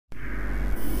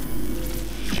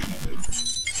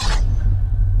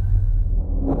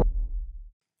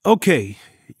Okay,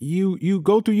 you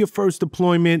go through your first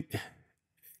deployment.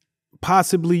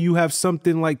 Possibly you have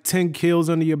something like 10 kills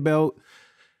under your belt.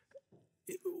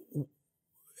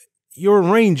 You're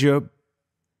a ranger.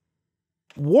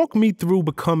 Walk me through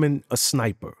becoming a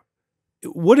sniper.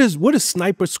 What does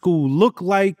sniper school look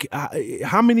like?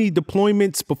 How many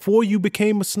deployments before you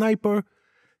became a sniper?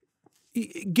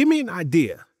 Give me an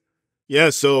idea.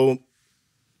 Yeah, so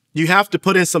you have to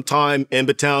put in some time in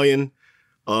battalion.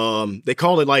 They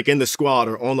call it like in the squad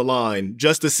or on the line,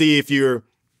 just to see if you're,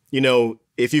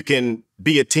 if you can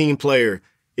be a team player,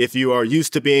 if you are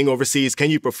used to being overseas, can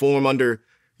you perform under,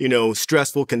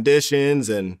 stressful conditions,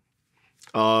 and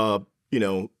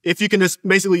if you can just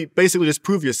basically just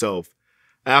prove yourself.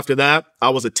 After that, I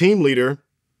was a team leader,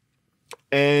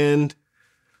 and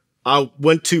I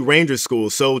went to ranger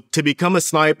school. So to become a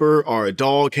sniper or a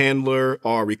dog handler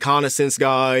or a reconnaissance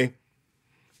guy,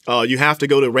 you have to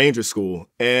go to ranger school.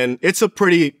 And it's a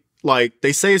pretty, like,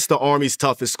 they say it's the Army's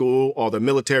toughest school or the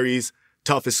military's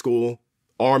toughest school.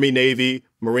 Army, Navy,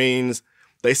 Marines.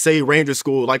 They say ranger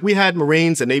school. Like, we had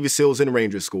Marines and Navy SEALs in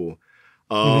ranger school.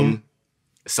 Some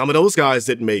of those guys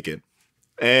didn't make it.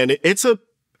 And it's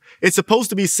supposed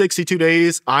to be 62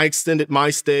 days. I extended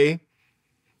my stay.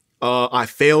 I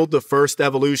failed the first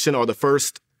evolution, or the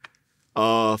first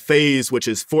phase, which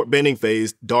is Fort Benning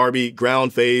phase, Darby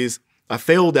ground phase. I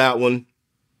failed that one,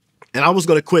 and I was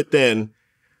going to quit then,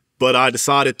 but I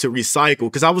decided to recycle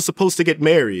because I was supposed to get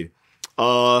married.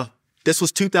 This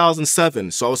was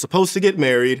 2007, so I was supposed to get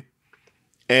married,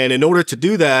 and in order to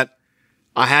do that,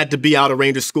 I had to be out of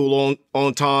ranger school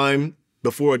on time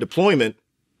before a deployment.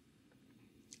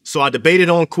 So I debated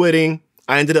on quitting.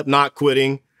 I ended up not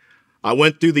quitting. I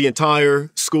went through the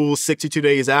entire school 62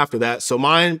 days after that. So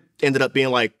mine ended up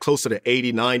being like closer to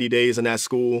 80, 90 days in that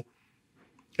school.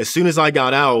 As soon as I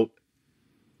got out,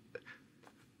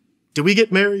 did we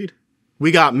get married?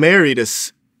 We got married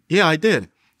yeah, I did.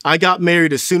 I got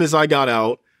married as soon as I got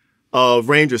out of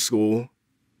ranger school.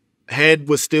 Head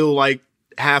was still like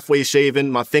halfway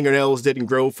shaven. My fingernails didn't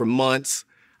grow for months.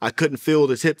 I couldn't feel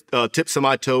the tips of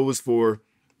my toes for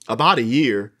about a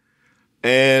year.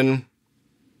 And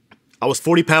I was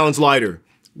 40 pounds lighter,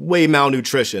 way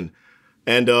malnutrition,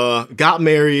 and got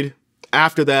married.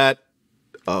 After that,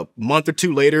 a month or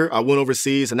two later, I went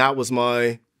overseas, and that was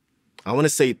my, I want to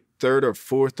say, third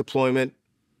deployment.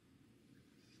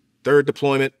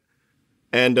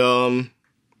 And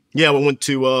yeah, we went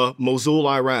to Mosul,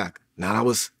 Iraq. Now, that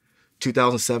was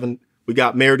 2007. We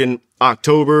got married in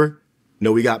October.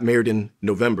 No, we got married in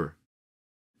November.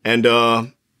 And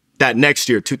that next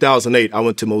year, 2008, I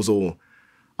went to Mosul,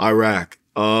 Iraq.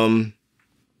 Then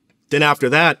after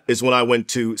that is when I went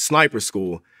to sniper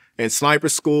school. And sniper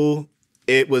school,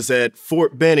 it was at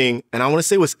Fort Benning, and I want to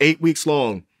say it was 8 weeks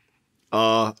long.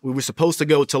 We were supposed to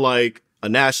go to like a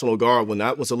National Guard one.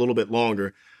 That was a little bit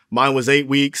longer. Mine was 8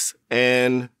 weeks,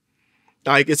 and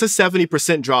like it's a 70%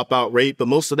 dropout rate, but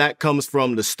most of that comes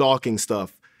from the stalking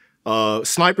stuff.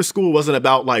 Sniper school wasn't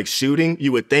about like shooting.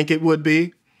 You would think it would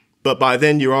be, but by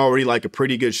then you're already like a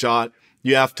pretty good shot.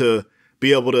 You have to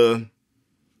be able to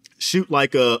shoot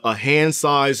like a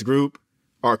hand-sized group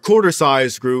or a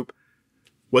quarter-sized group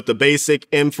with the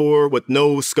basic M4 with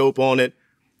no scope on it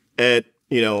at,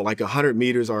 like 100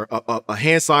 meters, or a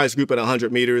hand-sized group at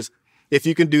 100 meters. If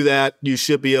you can do that, you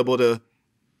should be able to,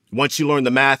 once you learn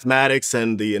the mathematics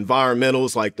and the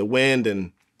environmentals like the wind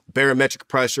and barometric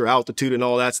pressure, altitude, and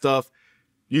all that stuff,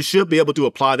 you should be able to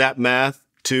apply that math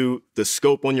to the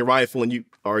scope on your rifle, and you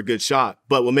are a good shot.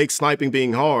 But what makes sniping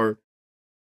being hard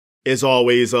is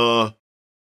always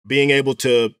being able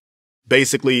to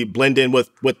basically blend in with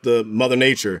the Mother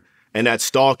Nature, and that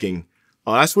stalking.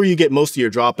 That's where you get most of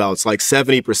your dropouts. Like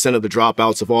 70% of the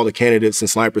dropouts of all the candidates in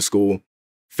sniper school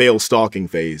fail stalking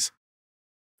phase.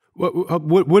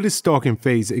 What is stalking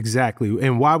phase exactly,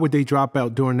 and why would they drop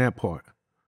out during that part?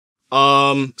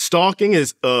 Stalking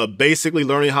is basically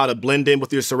learning how to blend in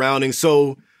with your surroundings.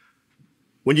 So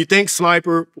when you think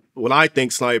sniper, when I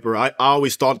think sniper, I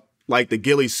always thought like the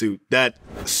ghillie suit, that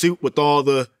suit with all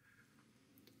the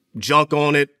junk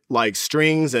on it, like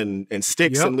strings and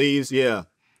sticks and leaves. Yeah.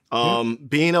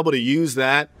 Being able to use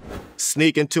that,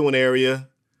 sneak into an area.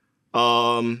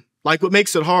 Like what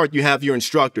makes it hard, you have your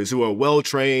instructors who are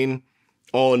well-trained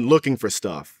on looking for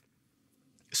stuff.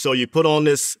 So you put on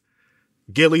this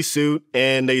ghillie suit,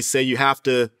 and they say you have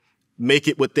to make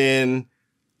it within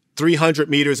 300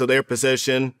 meters of their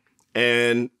position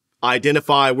and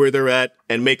identify where they're at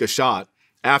and make a shot.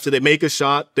 After they make a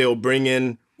shot, they'll bring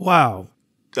in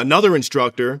another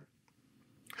instructor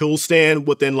who'll stand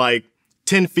within like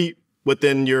 10 feet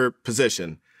within your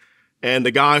position. And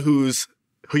the guy who's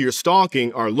who you're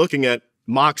stalking are looking at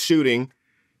mock shooting,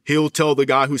 he'll tell the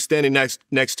guy who's standing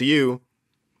next to you,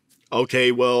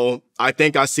 okay, well, I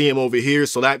think I see him over here.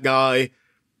 So that guy,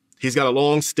 he's got a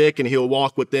long stick and he'll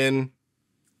walk within,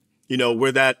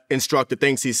 where that instructor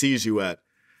thinks he sees you at.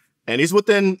 And he's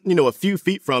within, a few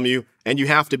feet from you, and you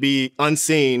have to be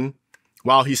unseen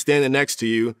while he's standing next to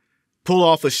you, pull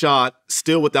off a shot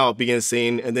still without being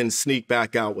seen, and then sneak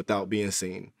back out without being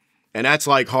seen. And that's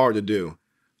like hard to do.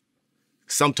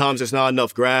 Sometimes there's not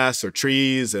enough grass or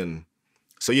trees, and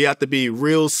so you have to be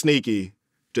real sneaky,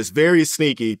 just very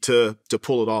sneaky to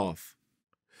pull it off.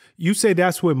 You say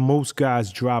that's where most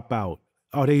guys drop out.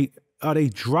 Are they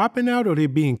dropping out, or are they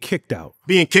being kicked out?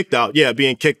 Being kicked out, yeah,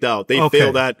 being kicked out. They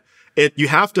feel that you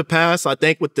have to pass, I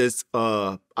think, with this,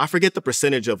 I forget the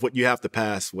percentage of what you have to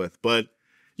pass with, but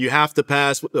you have to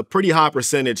pass with a pretty high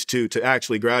percentage to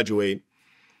actually graduate.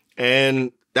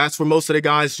 And that's where most of the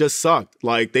guys just sucked.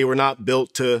 Like, they were not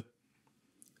built to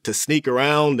sneak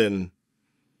around and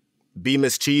be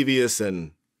mischievous,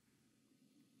 and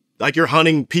like, you're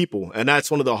hunting people, and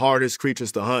that's one of the hardest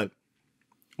creatures to hunt.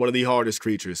 One of the hardest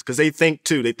creatures, because they think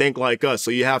too. They think like us.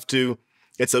 So you have to.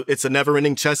 It's a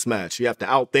never-ending chess match. You have to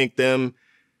outthink them,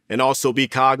 and also be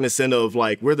cognizant of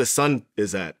like where the sun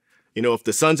is at. If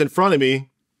the sun's in front of me,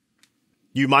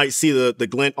 you might see the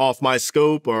glint off my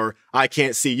scope, or I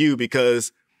can't see you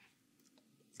because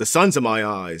the sun's in my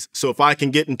eyes. So if I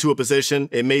can get into a position,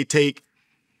 it may take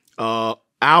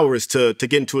hours to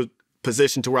get into a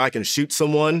position to where I can shoot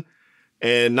someone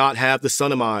and not have the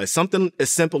sun in my eyes. Something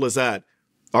as simple as that.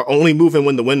 Are only moving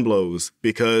when the wind blows,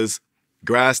 because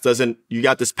grass doesn't, you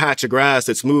got this patch of grass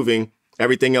that's moving,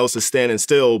 everything else is standing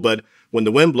still, but when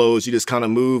the wind blows, you just kind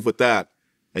of move with that,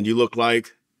 and you look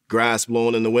like grass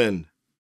blowing in the wind.